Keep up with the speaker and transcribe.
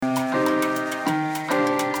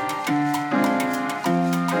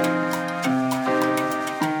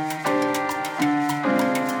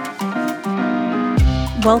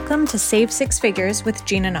Welcome to Save Six Figures with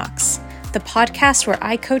Gina Knox, the podcast where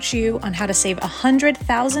I coach you on how to save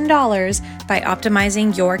 $100,000 by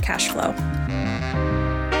optimizing your cash flow.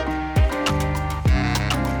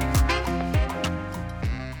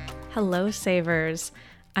 Hello, savers.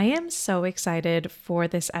 I am so excited for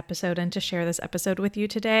this episode and to share this episode with you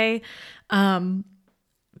today.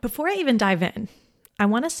 Before I even dive in, I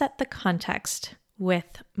want to set the context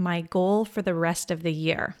with my goal for the rest of the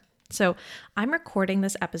year. So I'm recording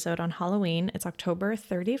this episode on Halloween. It's October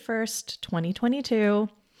 31st, 2022.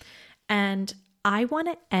 And I want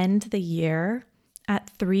to end the year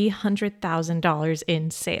at $300,000 in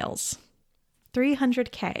sales.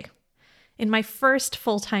 $300K in my first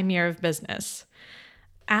full-time year of business.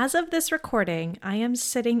 As of this recording, I am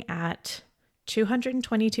sitting at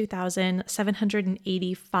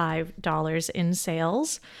 $222,785 in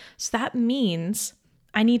sales. So that means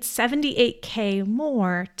I need $78K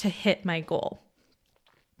more to hit my goal.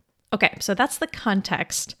 Okay, so that's the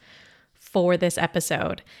context for this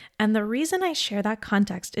episode. And the reason I share that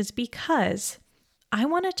context is because I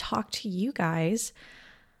want to talk to you guys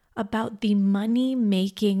about the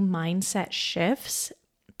money-making mindset shifts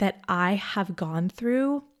that I have gone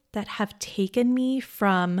through that have taken me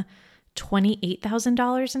from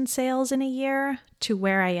 $28,000 in sales in a year to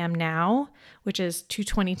where I am now, which is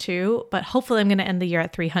 $222, but hopefully I'm going to end the year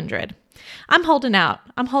at $300. I'm holding out.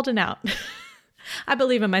 I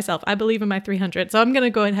believe in myself. I believe in my 300. So I'm going to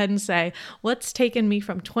go ahead and say what's taken me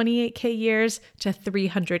from 28K years to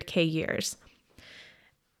 300K years.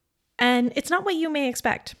 And it's not what you may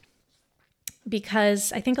expect,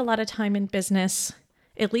 because I think a lot of time in business,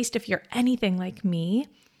 at least if you're anything like me,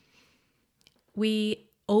 we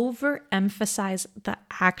overemphasize the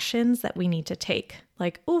actions that we need to take.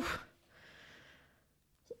 Like,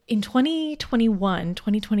 in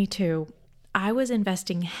 2022, I was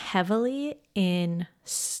investing heavily in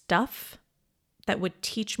stuff that would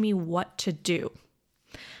teach me what to do.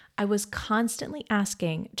 I was constantly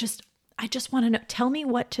asking, I just want to know, tell me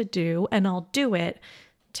what to do and I'll do it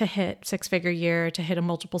to hit six-figure year, to hit a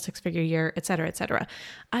multiple six-figure year, et cetera, et cetera.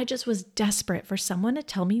 I just was desperate for someone to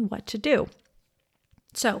tell me what to do.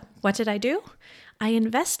 So what did I do? I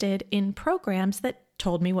invested in programs that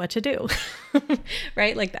told me what to do,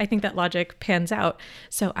 right? Like, I think that logic pans out.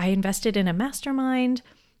 So I invested in a mastermind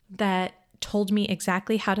that told me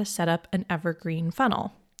exactly how to set up an evergreen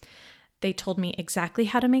funnel. They told me exactly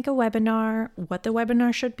how to make a webinar, what the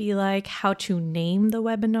webinar should be like, how to name the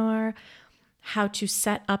webinar, how to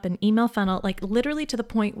set up an email funnel, like literally to the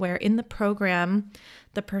point where in the program,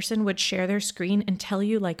 the person would share their screen and tell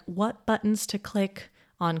you like what buttons to click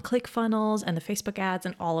on ClickFunnels and the Facebook ads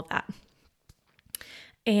and all of that.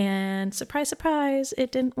 And surprise, surprise,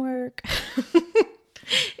 it didn't work.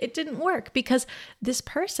 It didn't work because this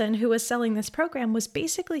person who was selling this program was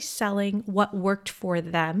basically selling what worked for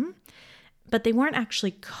them, but they weren't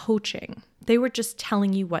actually coaching. They were just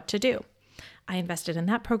telling you what to do. I invested in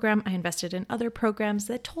that program. I invested in other programs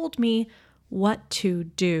that told me what to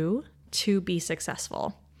do to be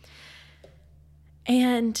successful.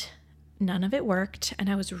 And none of it worked,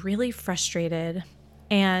 and I was really frustrated.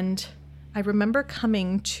 And I remember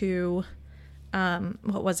coming to,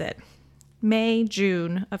 May,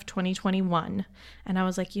 June of 2021. And I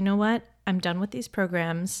was like, you know what? I'm done with these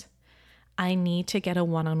programs. I need to get a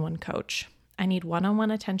one-on-one coach. I need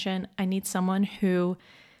one-on-one attention. I need someone who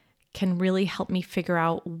can really help me figure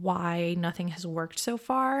out why nothing has worked so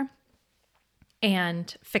far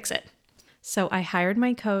and fix it. So I hired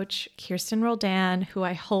my coach, Kirsten Roldan, who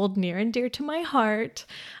I hold near and dear to my heart.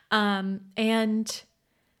 And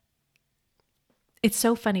it's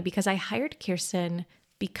so funny because I hired Kirsten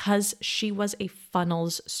because she was a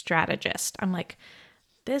funnels strategist. I'm like,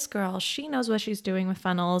 this girl, she knows what she's doing with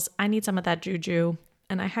funnels. I need some of that juju.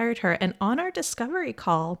 And I hired her. And on our discovery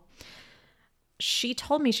call, she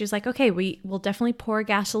told me, she was like, okay, we will definitely pour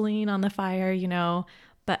gasoline on the fire,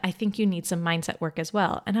 but I think you need some mindset work as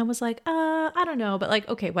well. And I was like, I don't know, but like,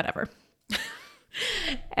 okay, whatever.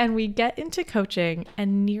 And we get into coaching,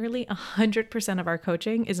 and nearly 100% of our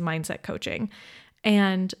coaching is mindset coaching.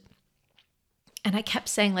 And I kept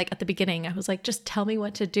saying, like, at the beginning, I was like, just tell me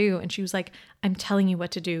what to do. And she was like, I'm telling you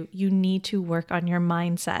what to do. You need to work on your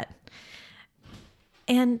mindset.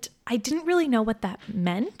 And I didn't really know what that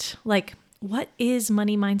meant. Like, what is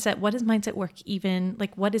money mindset? What is mindset work even?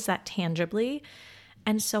 Like, what is that tangibly?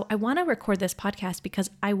 And so I want to record this podcast because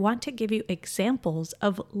I want to give you examples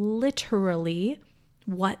of literally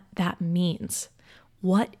what that means.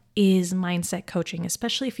 What is mindset coaching,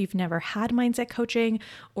 especially if you've never had mindset coaching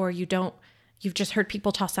or you've just heard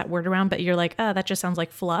people toss that word around, but you're like, that just sounds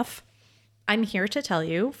like fluff. I'm here to tell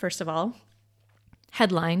you, first of all,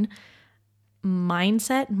 Headline: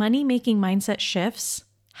 money-making mindset shifts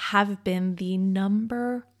have been the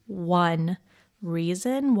number one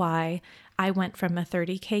reason why I went from a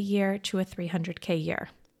 30K year to a 300K year.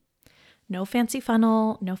 No fancy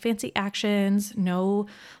funnel, no fancy actions, no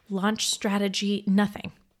launch strategy,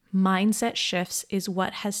 nothing. Mindset shifts is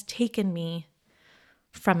what has taken me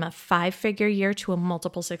from a 5-figure year to a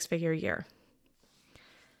multiple 6-figure year.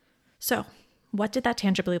 So, what did that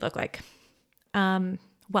tangibly look like?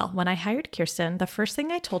 Well, when I hired Kirsten, the first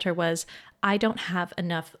thing I told her was, I don't have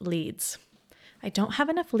enough leads. I don't have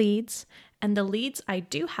enough leads, and the leads I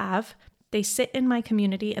do have, they sit in my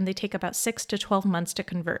community and they take about 6 to 12 months to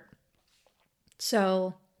convert.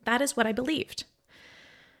 So that is what I believed.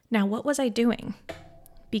 Now, what was I doing?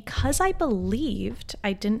 Because I believed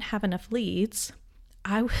I didn't have enough leads,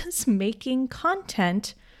 I was making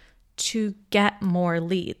content to get more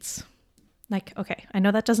leads. Like, okay, I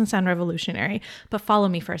know that doesn't sound revolutionary, but follow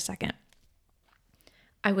me for a second.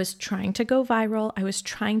 I was trying to go viral. I was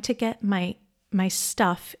trying to get my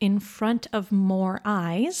stuff in front of more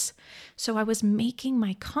eyes. So I was making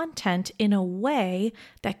my content in a way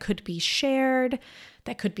that could be shared,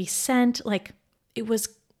 that could be sent. Like it was,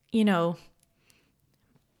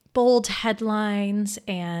 bold headlines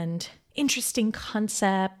and interesting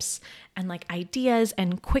concepts and like ideas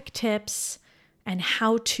and quick tips and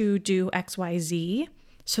how to do XYZ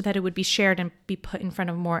so that it would be shared and be put in front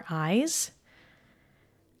of more eyes.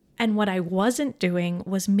 And what I wasn't doing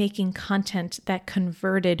was making content that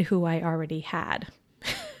converted who I already had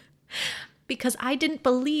because I didn't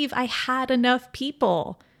believe I had enough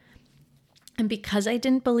people. And because I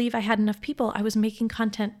didn't believe I had enough people, I was making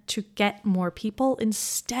content to get more people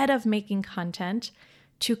instead of making content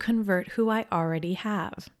to convert who I already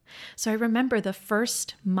have. So I remember the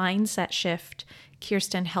first mindset shift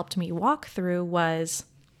Kirsten helped me walk through was,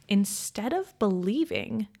 instead of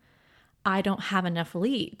believing I don't have enough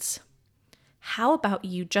leads, how about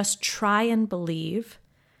you just try and believe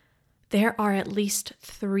there are at least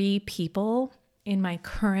 3 people in my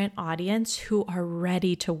current audience who are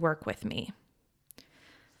ready to work with me.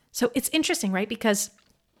 So it's interesting, right? Because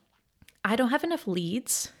I don't have enough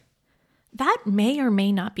leads. That may or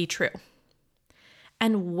may not be true.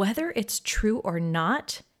 And whether it's true or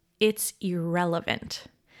not, it's irrelevant.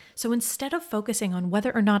 So instead of focusing on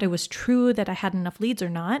whether or not it was true that I had enough leads or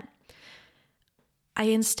not, I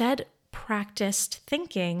instead practiced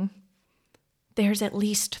thinking there's at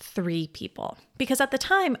least 3 people. Because at the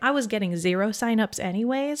time I was getting 0 signups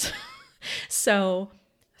anyways. So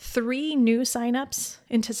 3 new signups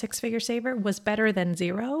into Six Figure Saver was better than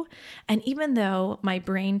 0. And even though my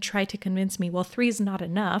brain tried to convince me, well, 3 is not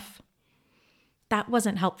enough, that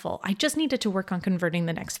wasn't helpful. I just needed to work on converting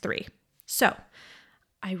the next 3. So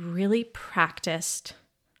I really practiced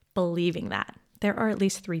believing that there are at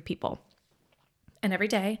least 3 people. And every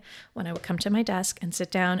day when I would come to my desk and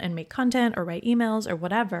sit down and make content or write emails or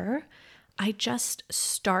whatever, I just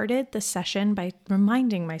started the session by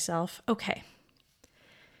reminding myself, okay,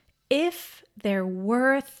 if there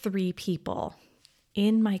were 3 people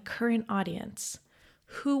in my current audience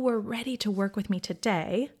who were ready to work with me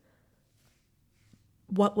today,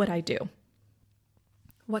 what would I do?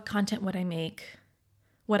 What content would I make?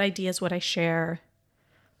 What ideas would I share?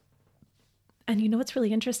 And you know what's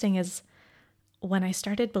really interesting is when I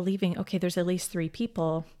started believing, okay, there's at least 3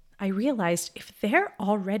 people, I realized if they're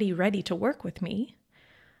already ready to work with me,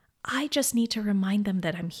 I just need to remind them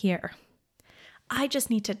that I'm here. I just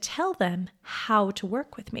need to tell them how to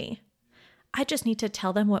work with me. I just need to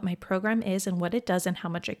tell them what my program is and what it does and how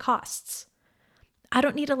much it costs. I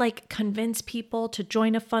don't need to convince people to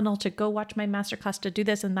join a funnel, to go watch my masterclass, to do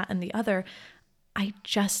this and that and the other. I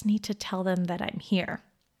just need to tell them that I'm here.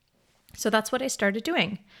 So that's what I started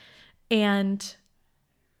doing. And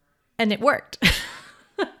it worked.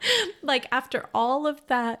 After all of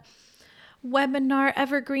that webinar,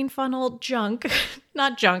 evergreen funnel junk,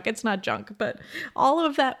 not junk, it's not junk, but all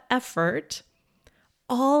of that effort,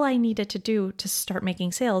 all I needed to do to start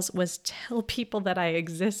making sales was tell people that I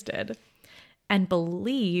existed and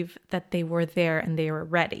believe that they were there and they were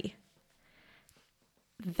ready.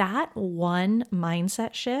 That one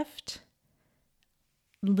mindset shift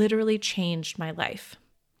literally changed my life.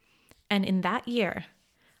 And in that year,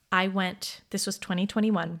 this was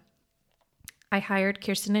 2021. I hired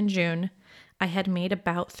Kirsten in June. I had made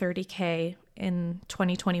about 30K in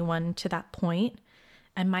 2021 to that point.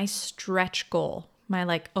 And my stretch goal,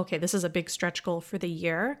 okay, this is a big stretch goal for the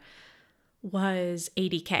year, was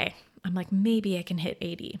 80K. I'm like, maybe I can hit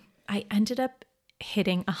 80. I ended up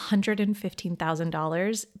hitting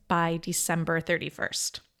 $115,000 by December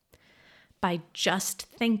 31st by just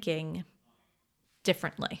thinking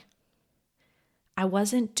differently. I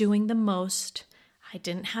wasn't doing the most. I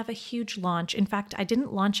didn't have a huge launch. In fact, I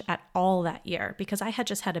didn't launch at all that year because I had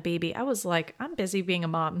just had a baby. I was like, I'm busy being a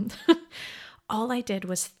mom. All I did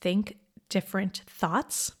was think different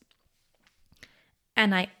thoughts.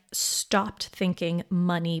 And I stopped thinking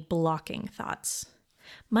money blocking thoughts.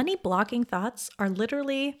 Money blocking thoughts are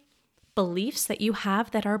literally beliefs that you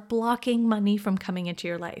have that are blocking money from coming into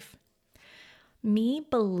your life. Me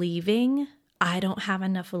believing I don't have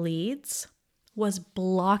enough leads was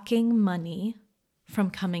blocking money from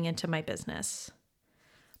coming into my business.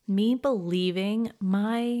 Me believing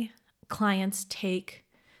my clients take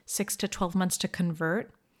 6 to 12 months to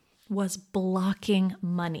convert was blocking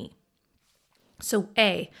money. So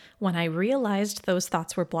when I realized those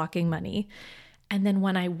thoughts were blocking money, and then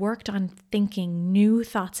when I worked on thinking new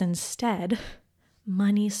thoughts instead,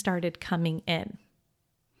 money started coming in.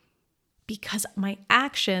 Because my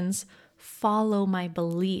actions follow my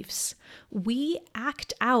beliefs. We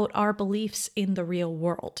act out our beliefs in the real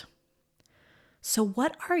world. So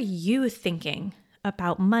what are you thinking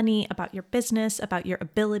about money, about your business, about your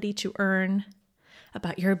ability to earn,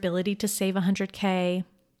 about your ability to save 100K?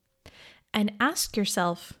 And ask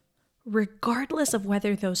yourself, regardless of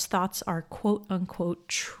whether those thoughts are quote unquote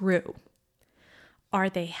true, are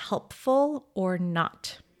they helpful or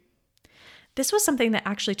not? This was something that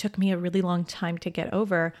actually took me a really long time to get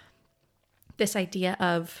over. This idea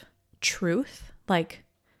of truth, like,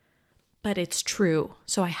 but it's true,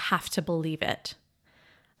 so I have to believe it.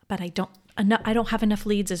 But I don't have enough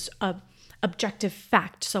leads as an objective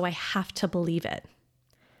fact, so I have to believe it.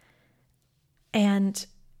 And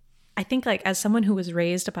I think like as someone who was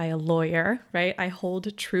raised by a lawyer, right, I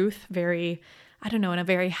hold truth in a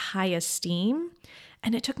very high esteem.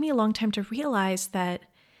 And it took me a long time to realize that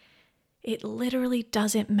it literally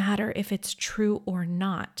doesn't matter if it's true or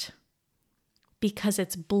not because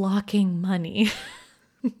it's blocking money.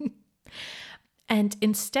 And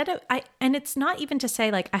and it's not even to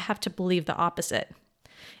say like I have to believe the opposite.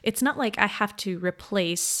 It's not like I have to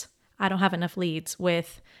replace I don't have enough leads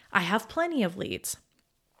with I have plenty of leads.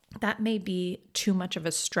 That may be too much of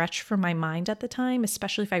a stretch for my mind at the time,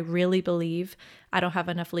 especially if I really believe I don't have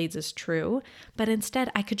enough leads is true. But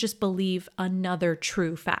instead, I could just believe another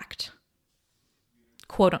true fact.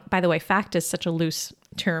 By the way, fact is such a loose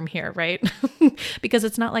term here, right? Because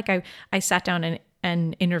it's not like I sat down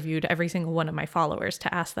and interviewed every single one of my followers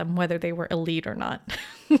to ask them whether they were a lead or not.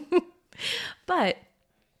 But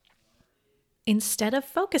instead of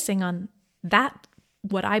focusing on that,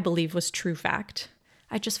 what I believe was true fact,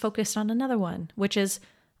 I just focused on another one, which is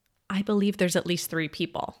I believe there's at least 3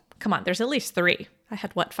 people. Come on, there's at least 3. I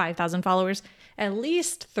had 5,000 followers? At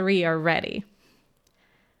least 3 are ready.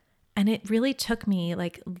 And it really took me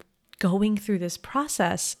like going through this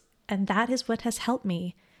process. And that is what has helped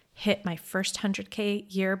me hit my first 100K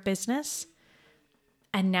year business.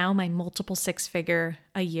 And now my multiple 6-figure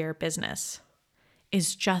a year business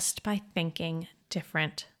is just by thinking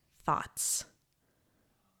different thoughts.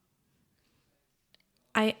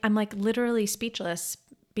 I'm like literally speechless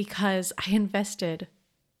because I invested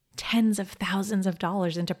tens of thousands of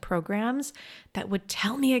dollars into programs that would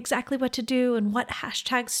tell me exactly what to do and what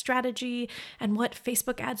hashtag strategy and what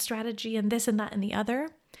Facebook ad strategy and this and that and the other.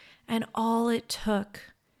 And all it took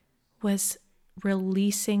was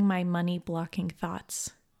releasing my money blocking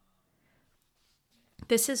thoughts.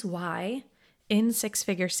 This is why in Six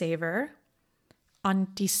Figure Saver on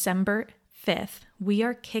December 5th, we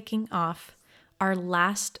are kicking off our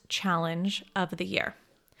last challenge of the year.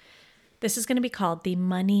 This is going to be called the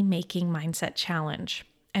Money Making Mindset Challenge.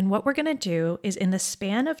 And what we're going to do is in the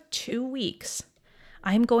span of 2 weeks,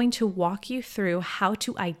 I'm going to walk you through how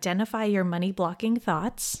to identify your money blocking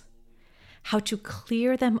thoughts, how to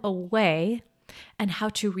clear them away, and how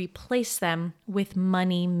to replace them with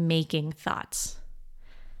money making thoughts.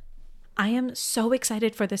 I am so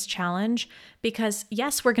excited for this challenge because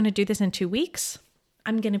yes, we're going to do this in 2 weeks.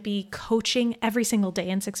 I'm going to be coaching every single day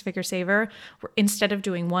in Six Figure Saver. Instead of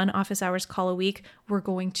doing 1 office hours call a week, we're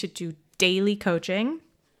going to do daily coaching.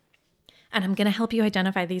 And I'm going to help you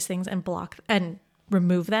identify these things and block and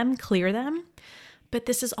remove them, clear them. But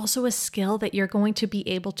this is also a skill that you're going to be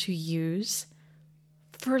able to use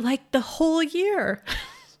for like the whole year.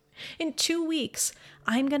 In 2 weeks,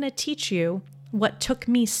 I'm going to teach you what took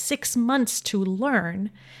me 6 months to learn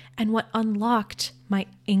and what unlocked my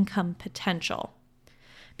income potential.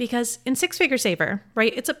 Because in Six Figure Saver,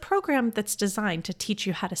 right, it's a program that's designed to teach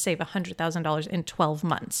you how to save $100,000 in 12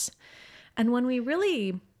 months. And when we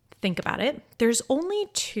really think about it, there's only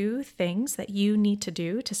 2 things that you need to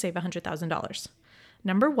do to save $100,000.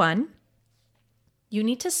 Number 1, You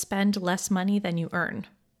need to spend less money than you earn.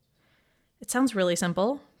 It sounds really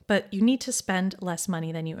simple, but you need to spend less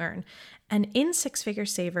money than you earn. And in Six Figure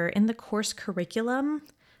Saver, in the course curriculum,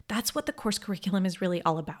 that's what the course curriculum is really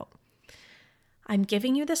all about. I'm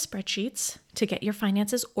giving you the spreadsheets to get your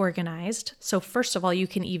finances organized. So first of all, you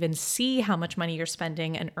can even see how much money you're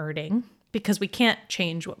spending and earning, because we can't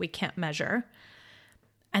change what we can't measure.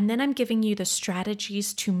 And then I'm giving you the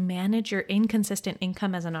strategies to manage your inconsistent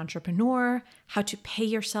income as an entrepreneur, how to pay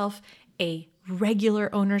yourself a regular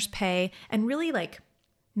owner's pay, and really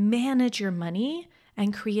manage your money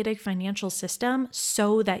and create a financial system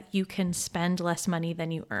so that you can spend less money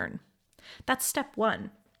than you earn. That's step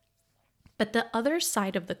one. But the other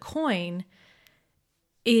side of the coin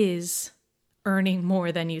is earning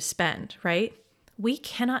more than you spend, right? We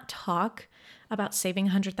cannot talk about saving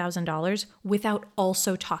 $100,000 without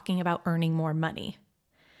also talking about earning more money.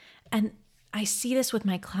 And I see this with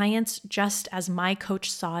my clients just as my coach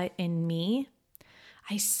saw it in me.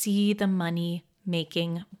 I see the money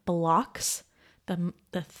making blocks, the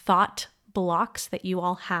thought blocks that you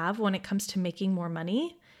all have when it comes to making more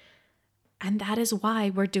money. And that is why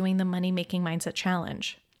we're doing the Money Making Mindset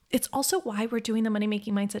Challenge. It's also why we're doing the Money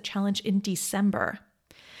Making Mindset Challenge in December,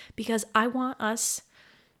 because I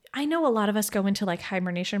know a lot of us go into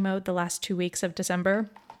hibernation mode the last 2 weeks of December.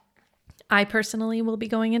 I personally will be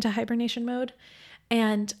going into hibernation mode,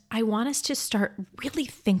 and I want us to start really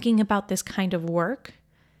thinking about this kind of work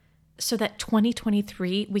so that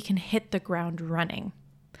 2023 we can hit the ground running,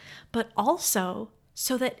 but also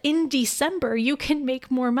so that in December you can make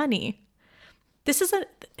more money.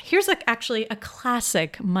 Here's actually a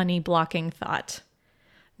classic money blocking thought.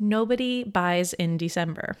 Nobody buys in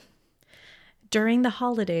December. During the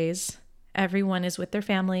holidays, everyone is with their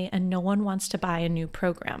family and no one wants to buy a new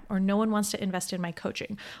program, or no one wants to invest in my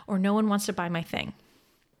coaching, or no one wants to buy my thing.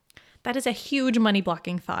 That is a huge money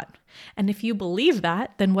blocking thought. And if you believe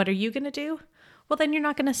that, then what are you going to do? Well, then you're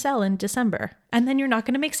not going to sell in December, and then you're not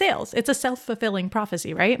going to make sales. It's a self-fulfilling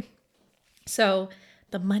prophecy, right? So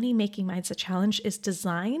the Money Making Mindset Challenge is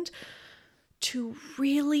designed to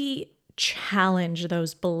really challenge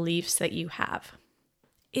those beliefs that you have.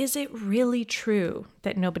 Is it really true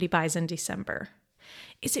that nobody buys in December?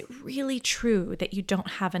 Is it really true that you don't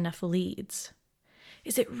have enough leads?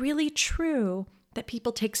 Is it really true that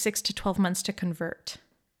people take 6 to 12 months to convert?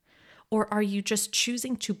 Or are you just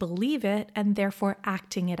choosing to believe it and therefore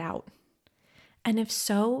acting it out? And if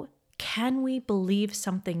so, can we believe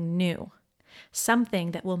something new?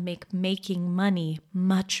 Something that will make making money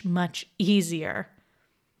much, much easier.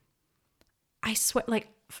 I swear,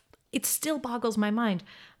 it still boggles my mind.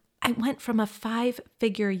 I went from a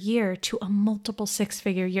 5-figure year to a multiple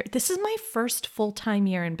 6-figure year. This is my first full-time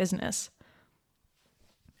year in business.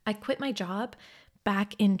 I quit my job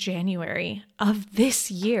back in January of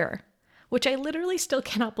this year, which I literally still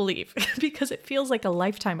cannot believe because it feels like a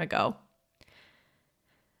lifetime ago.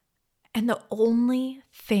 And the only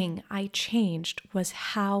thing I changed was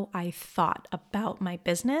how I thought about my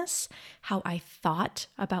business, how I thought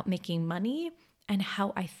about making money, and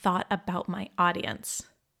how I thought about my audience.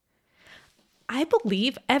 I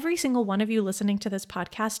believe every single one of you listening to this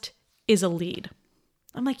podcast is a lead.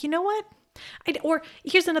 I'm like, you know what? Or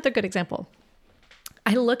here's another good example.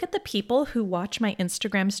 I look at the people who watch my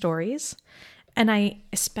Instagram stories, and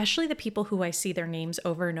especially the people who I see their names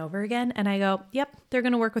over and over again, and I go, yep, they're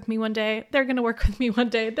going to work with me one day. They're going to work with me one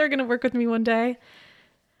day. They're going to work with me one day.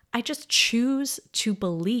 I just choose to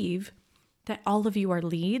believe that all of you are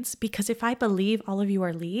leads, because if I believe all of you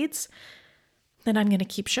are leads, then I'm going to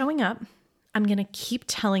keep showing up. I'm going to keep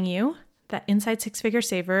telling you that inside Six Figure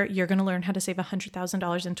Saver, you're going to learn how to save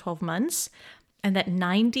 $100,000 in 12 months, and that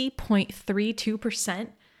 90.32%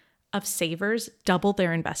 of savers double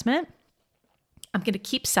their investment. I'm going to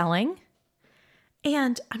keep selling,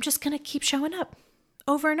 and I'm just going to keep showing up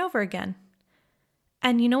over and over again.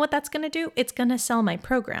 And you know what that's going to do? It's going to sell my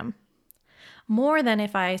program more than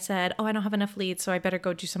if I said, oh, I don't have enough leads, so I better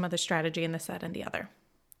go do some other strategy and this, that, and the other.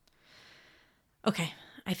 Okay,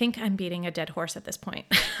 I think I'm beating a dead horse at this point,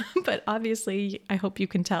 but obviously I hope you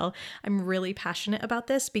can tell I'm really passionate about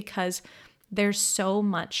this because there's so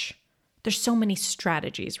many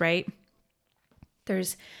strategies, right?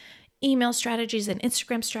 There's email strategies and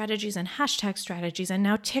Instagram strategies and hashtag strategies and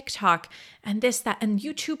now TikTok and this, that, and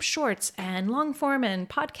YouTube shorts and long form and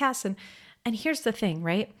podcasts. And here's the thing,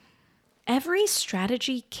 right? Every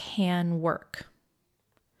strategy can work.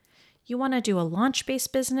 You want to do a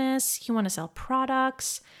launch-based business, you want to sell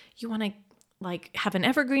products, you want to have an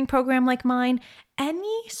evergreen program like mine,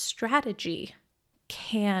 any strategy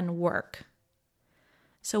can work.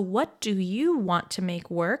 So what do you want to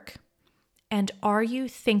make work? And are you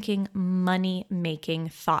thinking money-making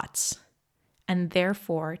thoughts and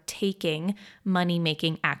therefore taking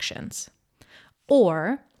money-making actions?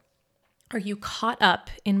 Or are you caught up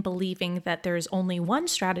in believing that there's only one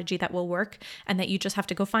strategy that will work and that you just have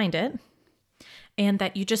to go find it and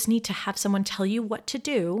that you just need to have someone tell you what to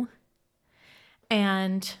do,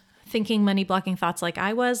 and thinking money blocking thoughts like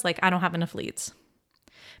I was, like I don't have enough leads?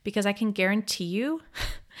 Because I can guarantee you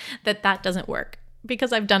that doesn't work,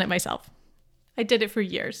 because I've done it myself. I did it for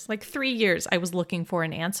years, like 3 years. I was looking for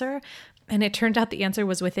an answer, and it turned out the answer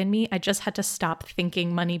was within me. I just had to stop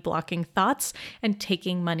thinking money blocking thoughts and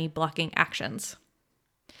taking money blocking actions.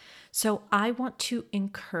 So I want to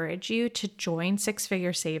encourage you to join Six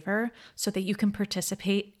Figure Saver so that you can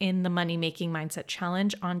participate in the Money Making Mindset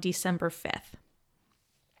Challenge on December 5th.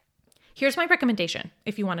 Here's my recommendation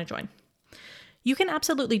if you want to join. You can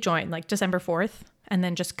absolutely join like December 4th and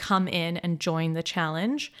then just come in and join the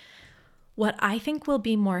challenge. What I think will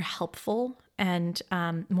be more helpful and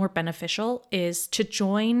more beneficial is to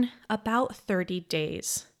join about 30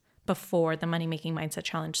 days before the Money Making Mindset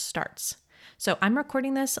Challenge starts. So I'm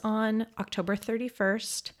recording this on October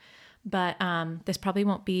 31st, but this probably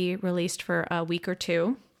won't be released for a week or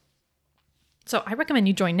two. So I recommend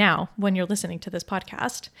you join now when you're listening to this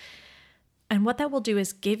podcast. And what that will do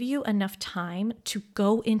is give you enough time to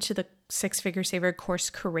go into the Six Figure Saver course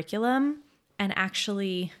curriculum and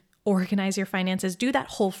actually organize your finances. Do that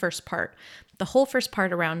whole first part, the whole first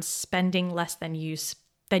part around spending less than you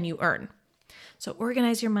earn. So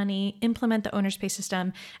organize your money, implement the owner's pay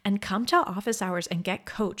system, and come to office hours and get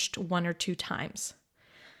coached 1 or 2 times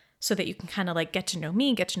so that you can kind of like get to know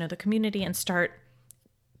me, get to know the community, and start,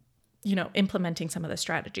 implementing some of the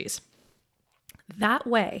strategies. That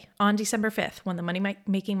way, on December 5th, when the Money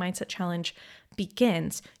Making Mindset Challenge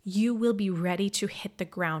begins, you will be ready to hit the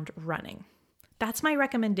ground running. That's my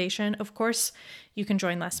recommendation. Of course, you can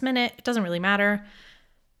join last minute. It doesn't really matter,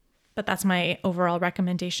 but that's my overall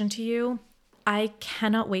recommendation to you. I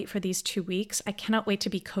cannot wait for these 2 weeks. I cannot wait to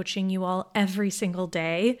be coaching you all every single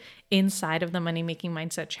day inside of the Money Making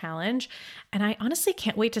Mindset Challenge. And I honestly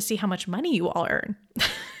can't wait to see how much money you all earn.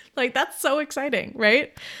 Like, that's so exciting,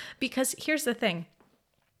 right? Because here's the thing.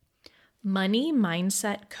 Money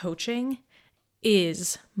mindset coaching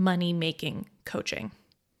is money-making coaching.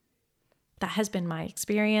 That has been my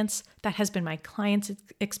experience. That has been my clients'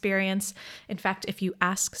 experience. In fact, if you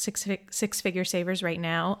ask six-figure savers right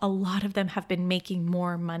now, a lot of them have been making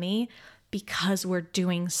more money because we're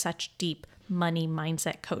doing such deep money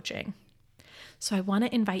mindset coaching. So I want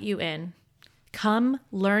to invite you in. Come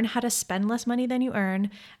learn how to spend less money than you earn,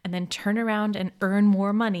 and then turn around and earn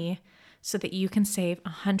more money so that you can save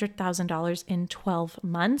 $100,000 in 12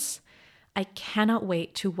 months. I cannot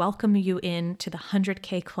wait to welcome you in to the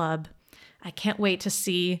 100K Club. I can't wait to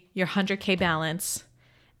see your 100K balance,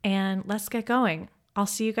 and let's get going. I'll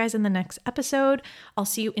see you guys in the next episode. I'll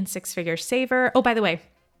see you in Six Figure Saver. Oh, by the way,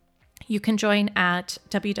 you can join at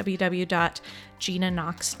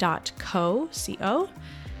www.ginaknox.co,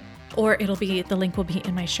 or the link will be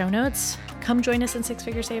in my show notes. Come join us in Six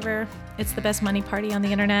Figure Saver. It's the best money party on the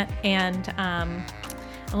internet, and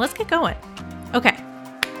let's get going. Okay,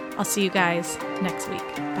 I'll see you guys next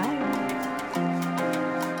week. Bye.